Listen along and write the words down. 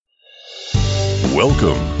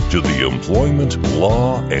Welcome to the Employment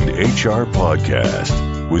Law and HR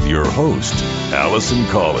Podcast with your host, Allison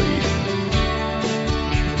Colley.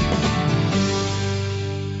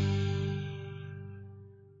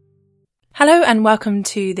 Hello and welcome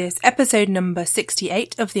to this episode number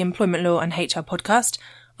 68 of the Employment Law and HR Podcast.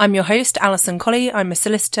 I'm your host, Alison Colley. I'm a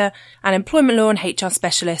solicitor and employment law and HR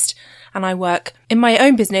specialist, and I work in my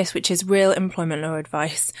own business, which is Real Employment Law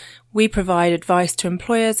Advice. We provide advice to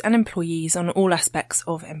employers and employees on all aspects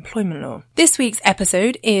of employment law. This week's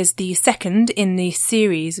episode is the second in the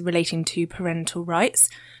series relating to parental rights.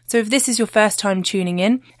 So if this is your first time tuning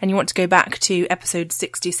in and you want to go back to episode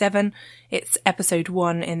 67, it's episode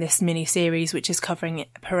 1 in this mini-series which is covering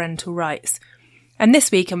parental rights. And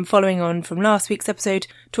this week I'm following on from last week's episode,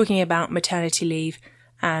 talking about maternity leave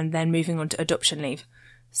and then moving on to adoption leave.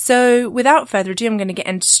 So without further ado, I'm going to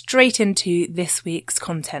get straight into this week's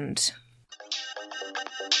content.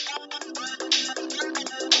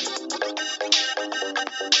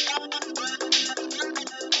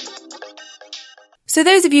 So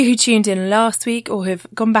those of you who tuned in last week or have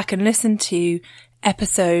gone back and listened to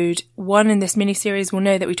episode 1 in this mini-series will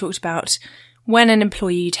know that we talked about when an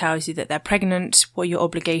employee tells you that they're pregnant, what your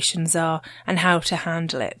obligations are, and how to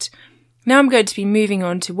handle it. Now I'm going to be moving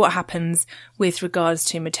on to what happens with regards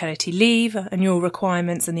to maternity leave and your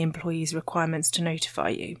requirements and the employee's requirements to notify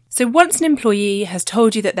you. So once an employee has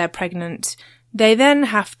told you that they're pregnant, they then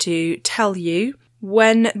have to tell you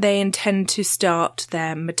when they intend to start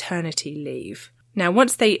their maternity leave. Now,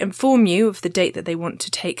 once they inform you of the date that they want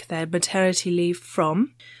to take their maternity leave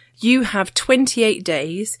from, you have 28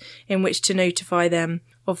 days in which to notify them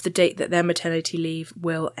of the date that their maternity leave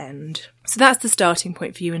will end. So that's the starting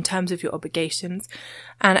point for you in terms of your obligations.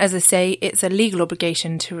 And as I say, it's a legal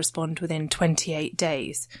obligation to respond within 28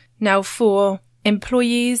 days. Now, for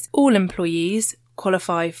employees, all employees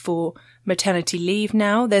qualify for maternity leave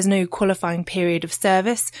now. There's no qualifying period of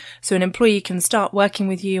service. So an employee can start working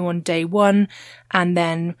with you on day 1 and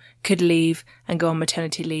then could leave and go on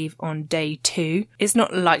maternity leave on day 2. It's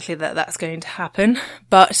not likely that that's going to happen,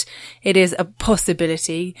 but it is a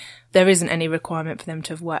possibility. There isn't any requirement for them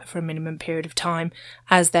to have worked for a minimum period of time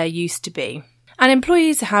as there used to be. And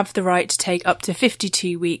employees have the right to take up to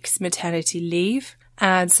 52 weeks maternity leave.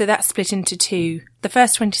 And so that's split into 2. The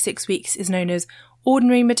first 26 weeks is known as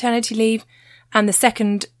ordinary maternity leave, and the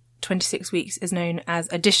second 26 weeks is known as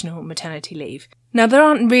additional maternity leave. Now, there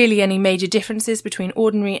aren't really any major differences between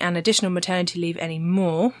ordinary and additional maternity leave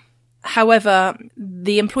anymore. However,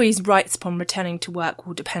 the employee's rights upon returning to work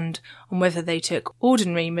will depend on whether they took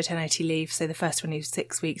ordinary maternity leave, so the first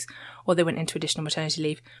 26 weeks, or they went into additional maternity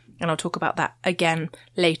leave, and I'll talk about that again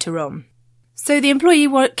later on. So the employee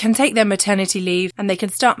can take their maternity leave and they can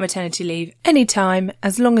start maternity leave anytime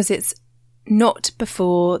as long as it's not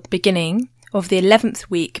before the beginning of the 11th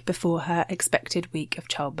week before her expected week of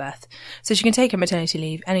childbirth. So she can take her maternity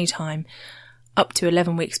leave anytime up to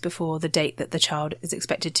 11 weeks before the date that the child is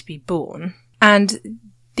expected to be born. And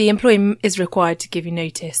the employee is required to give you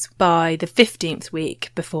notice by the 15th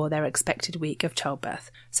week before their expected week of childbirth.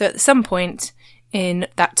 So at some point in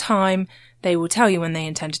that time, they will tell you when they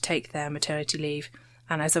intend to take their maternity leave.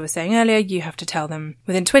 And as I was saying earlier, you have to tell them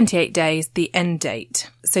within 28 days the end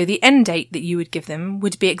date. So the end date that you would give them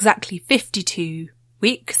would be exactly 52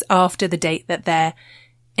 weeks after the date that they're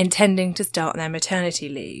intending to start their maternity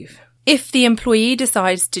leave. If the employee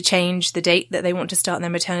decides to change the date that they want to start their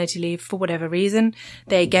maternity leave for whatever reason,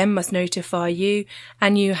 they again must notify you,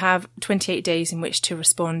 and you have 28 days in which to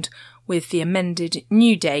respond with the amended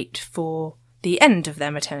new date for the end of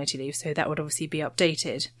their maternity leave. So that would obviously be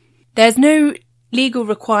updated. There's no legal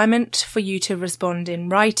requirement for you to respond in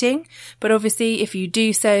writing, but obviously if you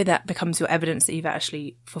do so, that becomes your evidence that you've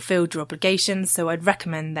actually fulfilled your obligations. So I'd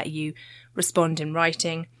recommend that you respond in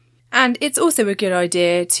writing. And it's also a good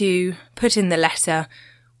idea to put in the letter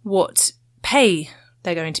what pay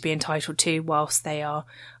they're going to be entitled to whilst they are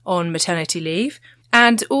on maternity leave.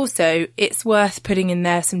 And also it's worth putting in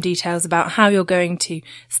there some details about how you're going to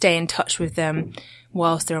stay in touch with them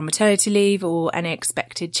whilst they're on maternity leave, or any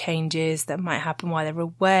expected changes that might happen while they're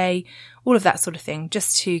away, all of that sort of thing,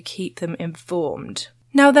 just to keep them informed.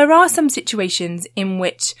 Now, there are some situations in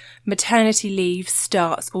which maternity leave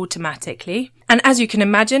starts automatically. And as you can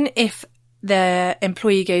imagine, if the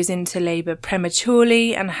employee goes into labour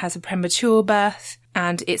prematurely and has a premature birth,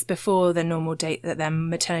 and it's before the normal date that their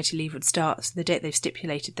maternity leave would start, so the date they've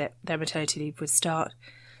stipulated that their maternity leave would start,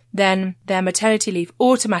 then their maternity leave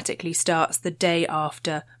automatically starts the day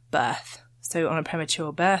after birth. So on a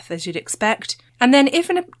premature birth, as you'd expect. And then if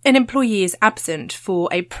an employee is absent for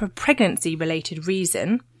a pregnancy-related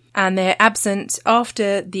reason, and they're absent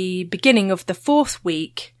after the beginning of the 4th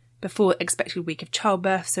week before expected week of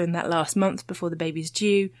childbirth, so in that last month before the baby's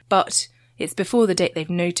due, but it's before the date they've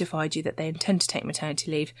notified you that they intend to take maternity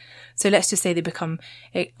leave. So let's just say they become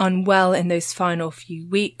unwell in those final few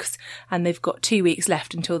weeks, and they've got 2 weeks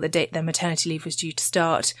left until the date their maternity leave was due to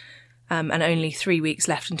start, and only 3 weeks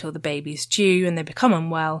left until the baby's due, and they become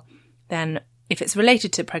unwell. Then if it's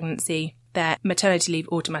related to pregnancy, their maternity leave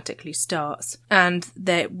automatically starts, and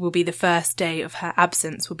that will be the first day of her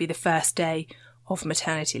absence, will be the first day of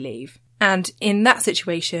maternity leave. And in that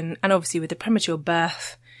situation, and obviously with a premature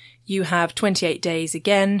birth, you have 28 days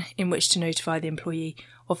again in which to notify the employee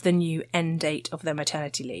of the new end date of their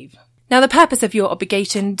maternity leave. Now, the purpose of your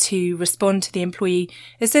obligation to respond to the employee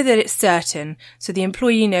is so that it's certain, so the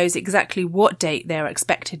employee knows exactly what date they're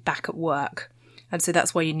expected back at work. And so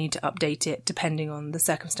that's why you need to update it depending on the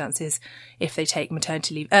circumstances, if they take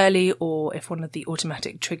maternity leave early or if one of the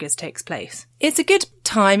automatic triggers takes place. It's a good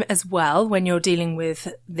time as well, when you're dealing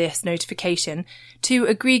with this notification, to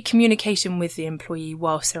agree communication with the employee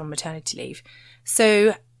whilst they're on maternity leave.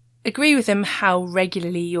 So agree with them how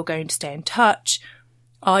regularly you're going to stay in touch.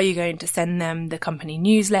 Are you going to send them the company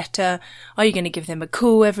newsletter? Are you going to give them a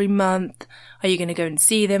call every month? Are you going to go and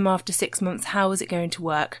see them after 6 months? How is it going to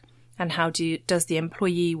work? And how does the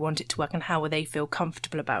employee want it to work, and how will they feel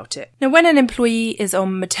comfortable about it? Now, when an employee is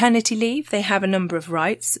on maternity leave, they have a number of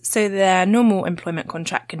rights. So their normal employment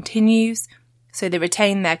contract continues, so they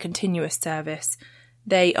retain their continuous service.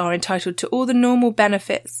 They are entitled to all the normal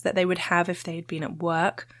benefits that they would have if they had been at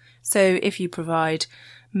work. So if you provide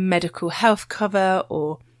medical health cover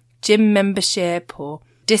or gym membership or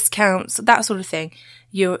discounts, that sort of thing,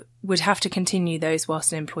 you would have to continue those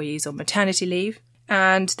whilst an employee is on maternity leave.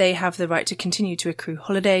 And they have the right to continue to accrue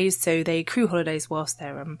holidays, so they accrue holidays whilst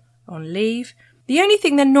they're on leave. The only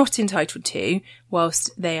thing they're not entitled to whilst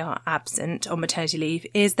they are absent on maternity leave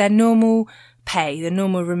is their normal pay, the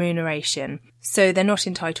normal remuneration. So they're not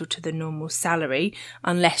entitled to the normal salary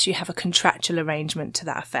unless you have a contractual arrangement to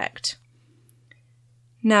that effect.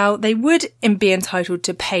 Now, they would be entitled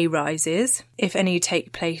to pay rises, if any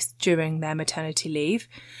take place during their maternity leave,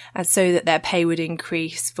 and so that their pay would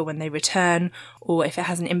increase for when they return, or if it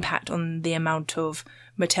has an impact on the amount of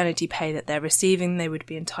maternity pay that they're receiving, they would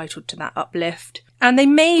be entitled to that uplift. And they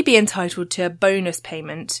may be entitled to a bonus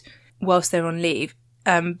payment whilst they're on leave,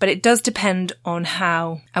 but it does depend on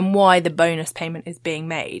how and why the bonus payment is being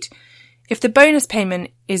made. If the bonus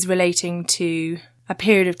payment is relating to a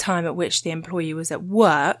period of time at which the employee was at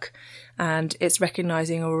work, and it's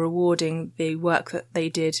recognising or rewarding the work that they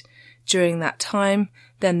did during that time,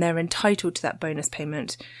 then they're entitled to that bonus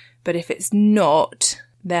payment. But if it's not,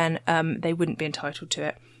 then they wouldn't be entitled to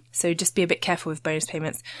it. So just be a bit careful with bonus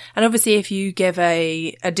payments. And obviously if you give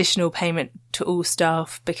a additional payment to all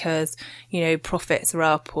staff because, profits are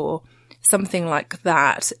up or something like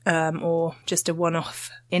that, or just a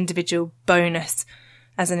one-off individual bonus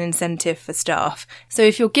as an incentive for staff. So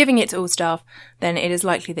if you're giving it to all staff, then it is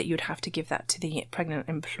likely that you'd have to give that to the pregnant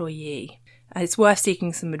employee. It's worth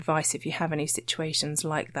seeking some advice if you have any situations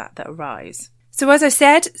like that arise. So as I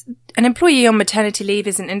said, an employee on maternity leave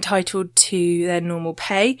isn't entitled to their normal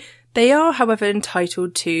pay. They are, however,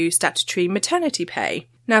 entitled to statutory maternity pay.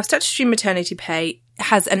 Now, statutory maternity pay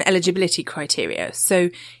has an eligibility criteria. So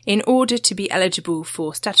in order to be eligible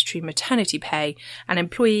for statutory maternity pay, an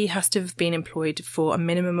employee has to have been employed for a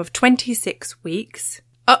minimum of 26 weeks,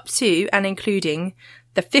 up to and including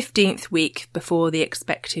the 15th week before the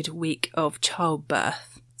expected week of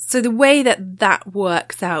childbirth. So the way that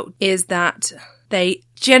works out is that they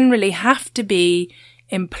generally have to be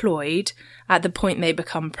employed at the point they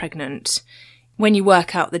become pregnant. When you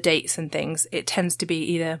work out the dates and things, it tends to be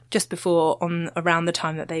either just before or around the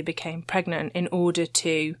time that they became pregnant in order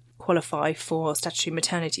to qualify for statutory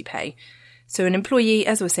maternity pay. So an employee,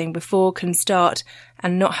 as I was saying before, can start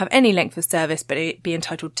and not have any length of service, but be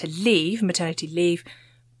entitled to leave, maternity leave,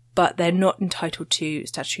 but they're not entitled to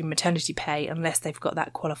statutory maternity pay unless they've got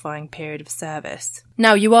that qualifying period of service.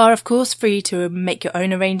 Now, you are, of course, free to make your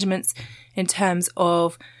own arrangements in terms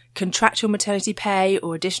of contractual maternity pay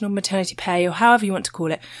or additional maternity pay, or however you want to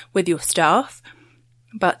call it, with your staff.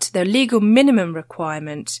 But the legal minimum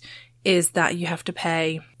requirement is that you have to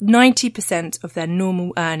pay 90% of their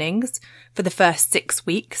normal earnings for the first 6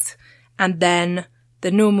 weeks, and then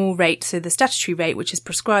the normal rate, so the statutory rate, which is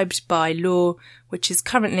prescribed by law, which is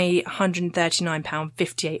currently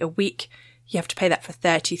 £139.58 a week, you have to pay that for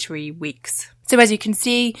 33 weeks. So as you can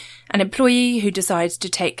see, an employee who decides to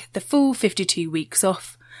take the full 52 weeks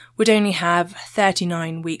off would only have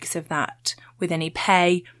 39 weeks of that with any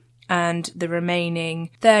pay, and the remaining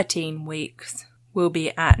 13 weeks will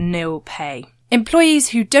be at nil pay. Employees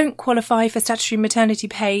who don't qualify for statutory maternity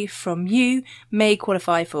pay from you may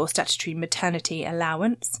qualify for statutory maternity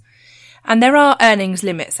allowance. And there are earnings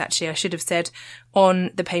limits, actually, I should have said,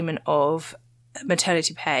 on the payment of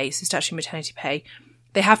maternity pay, so statutory maternity pay.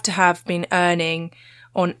 They have to have been earning,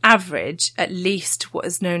 on average, at least what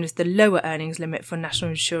is known as the lower earnings limit for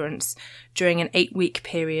national insurance during an 8-week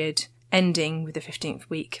period ending with the 15th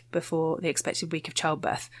week before the expected week of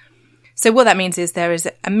childbirth. So what that means is there is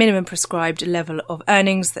a minimum prescribed level of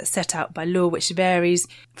earnings that's set out by law, which varies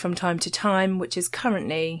from time to time, which is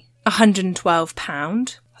currently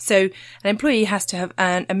 £112. So an employee has to have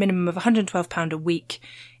earned a minimum of £112 a week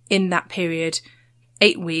in that period,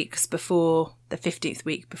 8 weeks before the 15th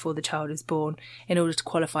week before the child is born, in order to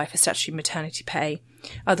qualify for statutory maternity pay.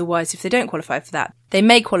 Otherwise, if they don't qualify for that, they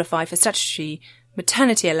may qualify for statutory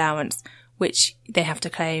maternity allowance, which they have to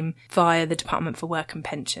claim via the Department for Work and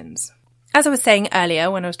Pensions. As I was saying earlier,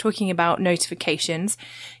 when I was talking about notifications,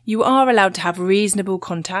 you are allowed to have reasonable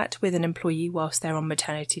contact with an employee whilst they're on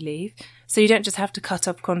maternity leave. So you don't just have to cut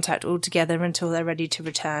off contact altogether until they're ready to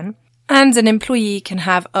return. And an employee can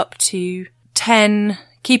have up to 10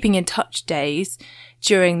 keeping in touch days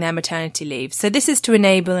during their maternity leave. So this is to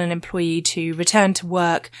enable an employee to return to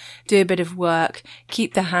work, do a bit of work,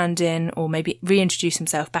 keep their hand in, or maybe reintroduce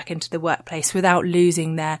himself back into the workplace without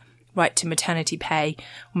losing their right to maternity pay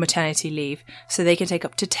or maternity leave. So they can take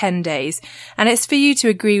up to 10 days. And it's for you to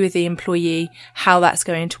agree with the employee how that's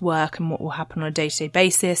going to work and what will happen on a day-to-day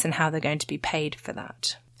basis and how they're going to be paid for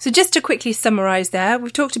that. So just to quickly summarise there,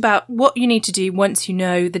 we've talked about what you need to do once you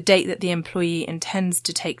know the date that the employee intends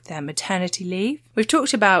to take their maternity leave. We've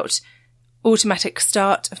talked about automatic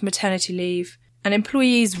start of maternity leave, an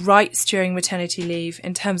employee's rights during maternity leave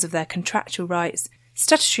in terms of their contractual rights,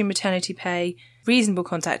 statutory maternity pay, reasonable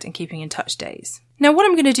contact and keeping in touch days. Now, what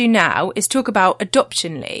I'm going to do now is talk about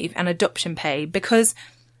adoption leave and adoption pay, because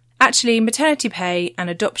actually maternity pay and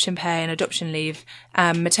adoption leave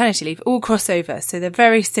and maternity leave all cross over, so they're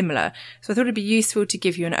very similar. So I thought it'd be useful to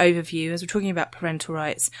give you an overview, as we're talking about parental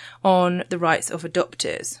rights, on the rights of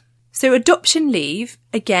adopters. So adoption leave,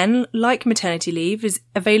 again, like maternity leave, is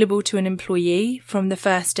available to an employee from the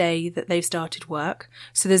first day that they've started work.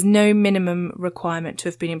 So there's no minimum requirement to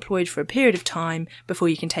have been employed for a period of time before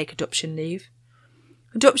you can take adoption leave.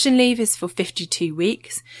 Adoption leave is for 52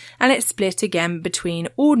 weeks, and it's split again between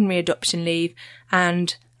ordinary adoption leave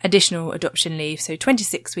and additional adoption leave. So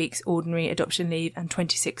 26 weeks ordinary adoption leave and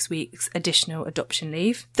 26 weeks additional adoption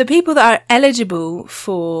leave. The people that are eligible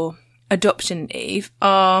for adoption leave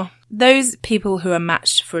are those people who are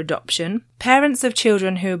matched for adoption, parents of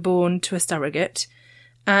children who are born to a surrogate,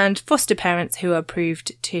 and foster parents who are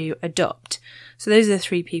approved to adopt. So those are the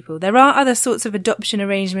 3 people. There are other sorts of adoption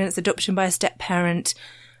arrangements, adoption by a step parent,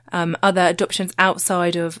 other adoptions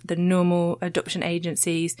outside of the normal adoption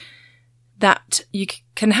agencies that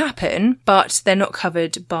can happen, but they're not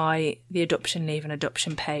covered by the adoption leave and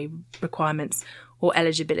adoption pay requirements or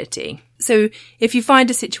eligibility. So if you find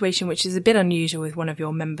a situation which is a bit unusual with one of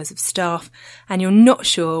your members of staff and you're not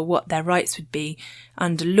sure what their rights would be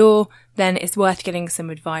under law, then it's worth getting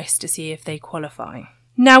some advice to see if they qualify.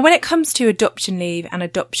 Now, when it comes to adoption leave and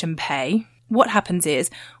adoption pay, what happens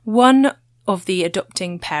is one of the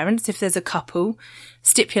adopting parents, if there's a couple,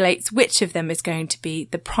 stipulates which of them is going to be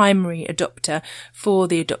the primary adopter for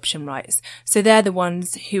the adoption rights. So they're the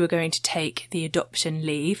ones who are going to take the adoption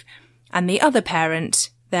leave, and the other parent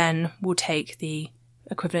then will take the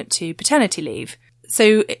equivalent to paternity leave.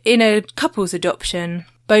 So in a couple's adoption,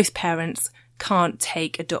 both parents can't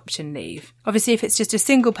take adoption leave. Obviously, if it's just a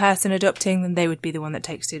single person adopting, then they would be the one that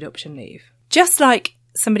takes the adoption leave. Just like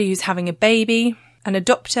somebody who's having a baby, an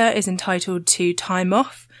adopter is entitled to time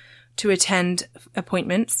off to attend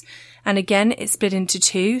appointments. And again, it's split into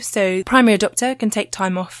 2. So the primary adopter can take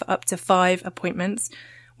time off for up to 5 appointments,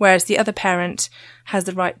 whereas the other parent has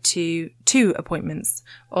the right to 2 appointments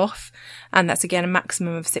off. And that's again a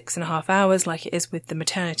maximum of 6.5 hours, like it is with the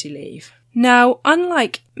maternity leave. Now,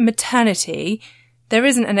 unlike maternity, there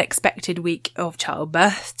isn't an expected week of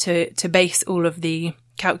childbirth to base all of the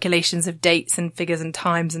calculations of dates and figures and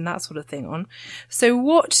times and that sort of thing on. So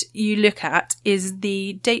what you look at is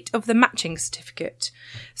the date of the matching certificate.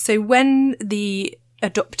 So when the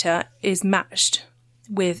adopter is matched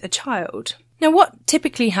with a child. Now, what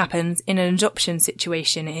typically happens in an adoption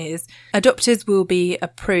situation is adopters will be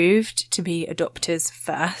approved to be adopters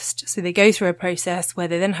first. So they go through a process where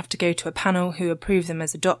they then have to go to a panel who approve them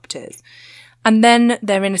as adopters. And then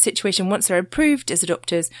they're in a situation, once they're approved as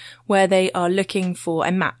adopters, where they are looking for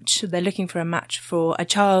a match. They're looking for a match for a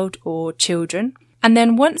child or children. And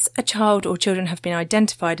then once a child or children have been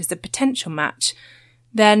identified as a potential match,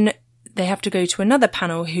 then they have to go to another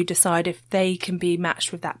panel who decide if they can be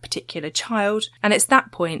matched with that particular child. And it's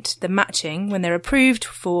that point, the matching, when they're approved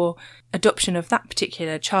for adoption of that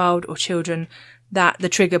particular child or children, that the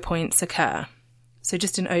trigger points occur. So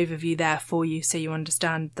just an overview there for you so you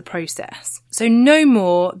understand the process. So no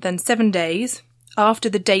more than 7 days after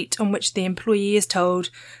the date on which the employee is told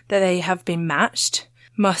that they have been matched,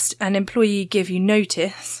 must an employee give you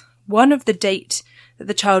notice, 1, of the date that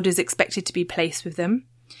the child is expected to be placed with them,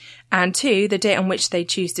 and 2, the date on which they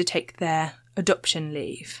choose to take their adoption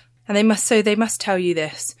leave. And they must tell you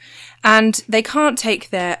this. And they can't take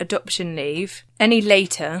their adoption leave any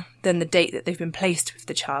later than the date that they've been placed with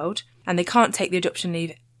the child. And they can't take the adoption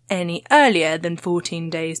leave any earlier than 14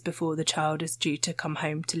 days before the child is due to come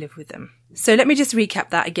home to live with them. So let me just recap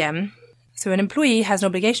that again. So an employee has an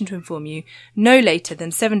obligation to inform you no later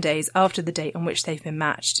than 7 days after the date on which they've been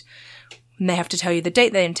matched. And they have to tell you the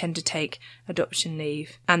date they intend to take adoption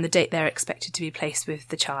leave and the date they're expected to be placed with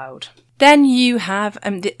the child. Then you have,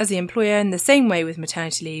 as the employer, in the same way with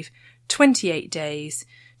maternity leave, 28 days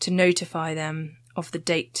to notify them of the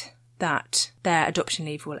date that their adoption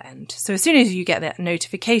leave will end. So as soon as you get that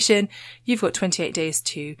notification, you've got 28 days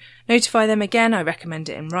to notify them. Again, I recommend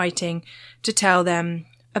it in writing, to tell them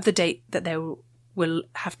of the date that they will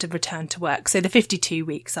have to return to work, so the 52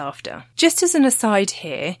 weeks after. Just as an aside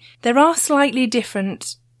here, there are slightly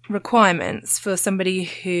different requirements for somebody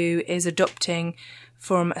who is adopting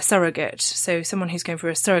from a surrogate, so someone who's going for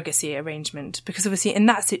a surrogacy arrangement, because obviously in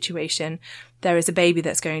that situation there is a baby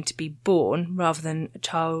that's going to be born rather than a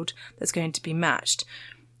child that's going to be matched.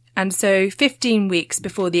 And so 15 weeks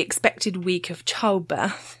before the expected week of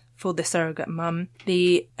childbirth for the surrogate mum,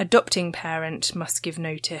 the adopting parent must give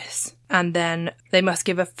notice, and then they must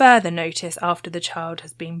give a further notice after the child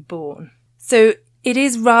has been born. So it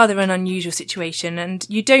is rather an unusual situation, and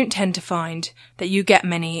you don't tend to find that you get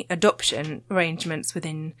many adoption arrangements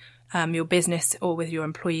within your business or with your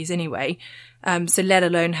employees anyway, so let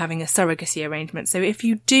alone having a surrogacy arrangement. So if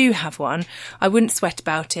you do have one, I wouldn't sweat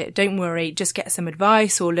about it. Don't worry, just get some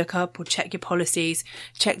advice or look up or check your policies,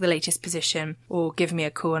 check the latest position, or give me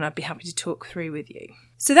a call and I'd be happy to talk through with you.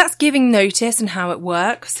 So that's giving notice and how it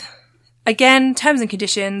works. Again, terms and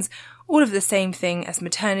conditions, all of the same thing as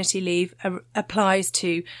maternity leave applies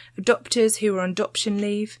to adopters who are on adoption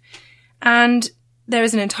leave. And there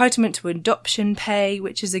is an entitlement to adoption pay,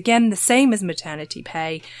 which is again the same as maternity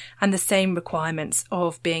pay and the same requirements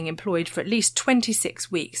of being employed for at least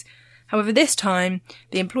 26 weeks. However, this time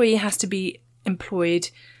the employee has to be employed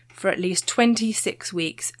for at least 26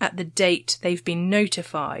 weeks at the date they've been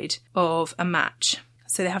notified of a match.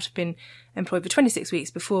 So they have to have been employed for 26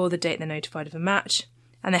 weeks before the date they're notified of a match.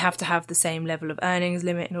 And they have to have the same level of earnings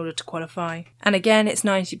limit in order to qualify. And again, it's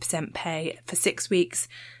 90% pay for 6 weeks,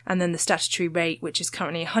 and then the statutory rate, which is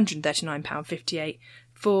currently £139.58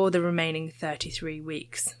 for the remaining 33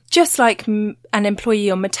 weeks. Just like an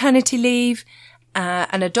employee on maternity leave,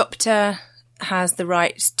 an adopter has the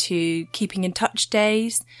right to keeping in touch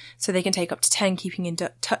days, so they can take up to 10 keeping in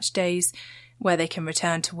touch days where they can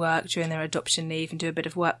return to work during their adoption leave and do a bit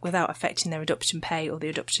of work without affecting their adoption pay or the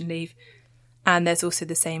adoption leave. And there's also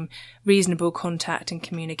the same reasonable contact and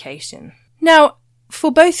communication. Now,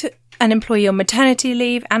 for both an employee on maternity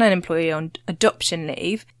leave and an employee on adoption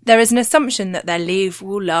leave, there is an assumption that their leave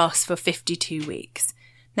will last for 52 weeks.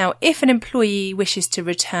 Now, if an employee wishes to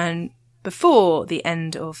return before the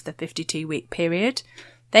end of the 52-week period,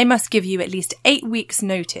 they must give you at least 8 weeks'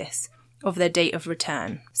 notice of their date of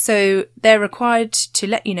return. So they're required to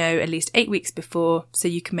let you know at least 8 weeks before so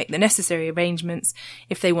you can make the necessary arrangements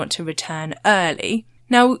if they want to return early.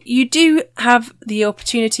 Now, you do have the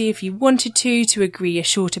opportunity, if you wanted to agree a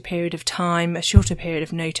shorter period of time, a shorter period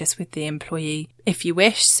of notice with the employee if you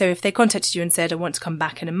wish. So if they contacted you and said, I want to come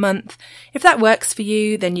back in a month, if that works for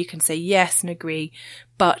you, then you can say yes and agree.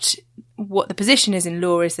 But what the position is in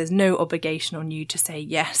law is there's no obligation on you to say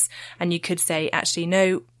yes. And you could say, actually,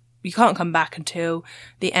 no, you can't come back until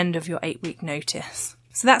the end of your 8-week notice.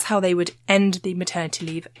 So that's how they would end the maternity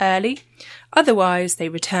leave early. Otherwise, they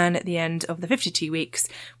return at the end of the 52 weeks,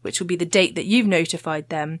 which will be the date that you've notified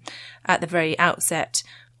them at the very outset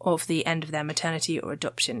of the end of their maternity or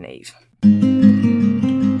adoption leave.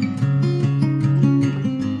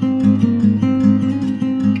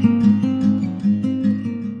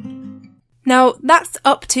 Now, that's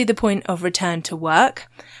up to the point of return to work.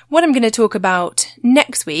 What I'm going to talk about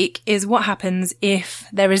next week is what happens if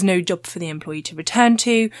there is no job for the employee to return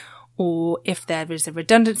to, or if there is a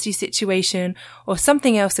redundancy situation, or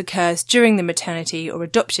something else occurs during the maternity or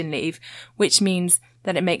adoption leave, which means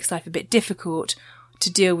that it makes life a bit difficult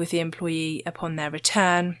to deal with the employee upon their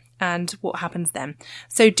return and what happens then.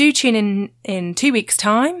 So do tune in 2 weeks'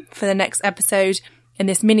 time for the next episode in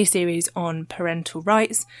this mini-series on parental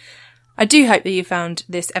rights. I do hope that you found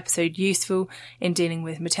this episode useful in dealing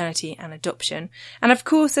with maternity and adoption. And of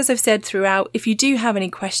course, as I've said throughout, if you do have any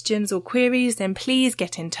questions or queries, then please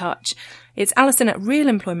get in touch. It's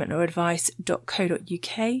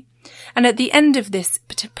alison@realemploymentlawsadvice.co.uk. And at the end of this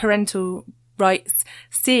parental rights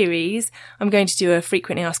series, I'm going to do a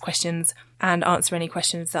frequently asked questions and answer any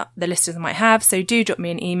questions that the listeners might have. So do drop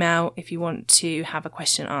me an email if you want to have a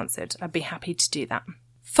question answered. I'd be happy to do that.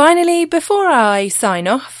 Finally, before I sign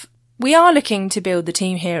off, we are looking to build the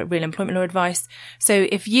team here at Real Employment Law Advice. So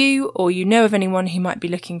if you or you know of anyone who might be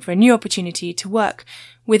looking for a new opportunity to work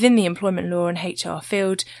within the employment law and HR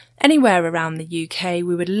field anywhere around the UK,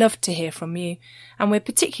 we would love to hear from you. And we're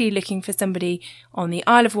particularly looking for somebody on the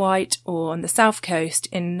Isle of Wight or on the South Coast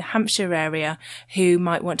in the Hampshire area who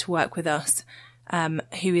might want to work with us,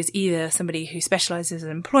 who is either somebody who specialises in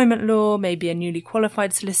employment law, maybe a newly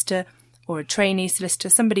qualified solicitor or a trainee solicitor,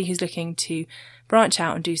 somebody who's looking to branch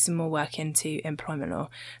out and do some more work into employment law.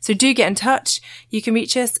 So do get in touch. You can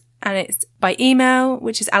reach us and it's by email,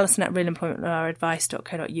 which is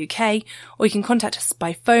alison@realemploymentlawsadvice.co.uk, or you can contact us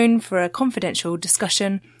by phone for a confidential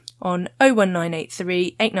discussion on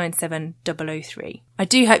 01983 897 003. I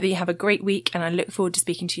do hope that you have a great week and I look forward to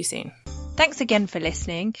speaking to you soon. Thanks again for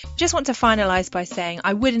listening. Just want to finalise by saying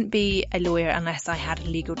I wouldn't be a lawyer unless I had a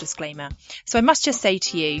legal disclaimer. So I must just say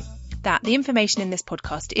to you that the information in this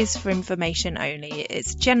podcast is for information only.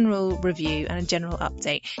 It's general review and a general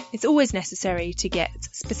update. It's always necessary to get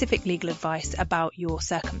specific legal advice about your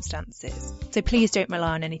circumstances. So please don't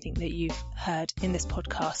rely on anything that you've heard in this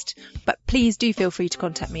podcast. But please do feel free to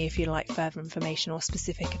contact me if you'd like further information or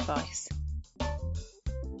specific advice.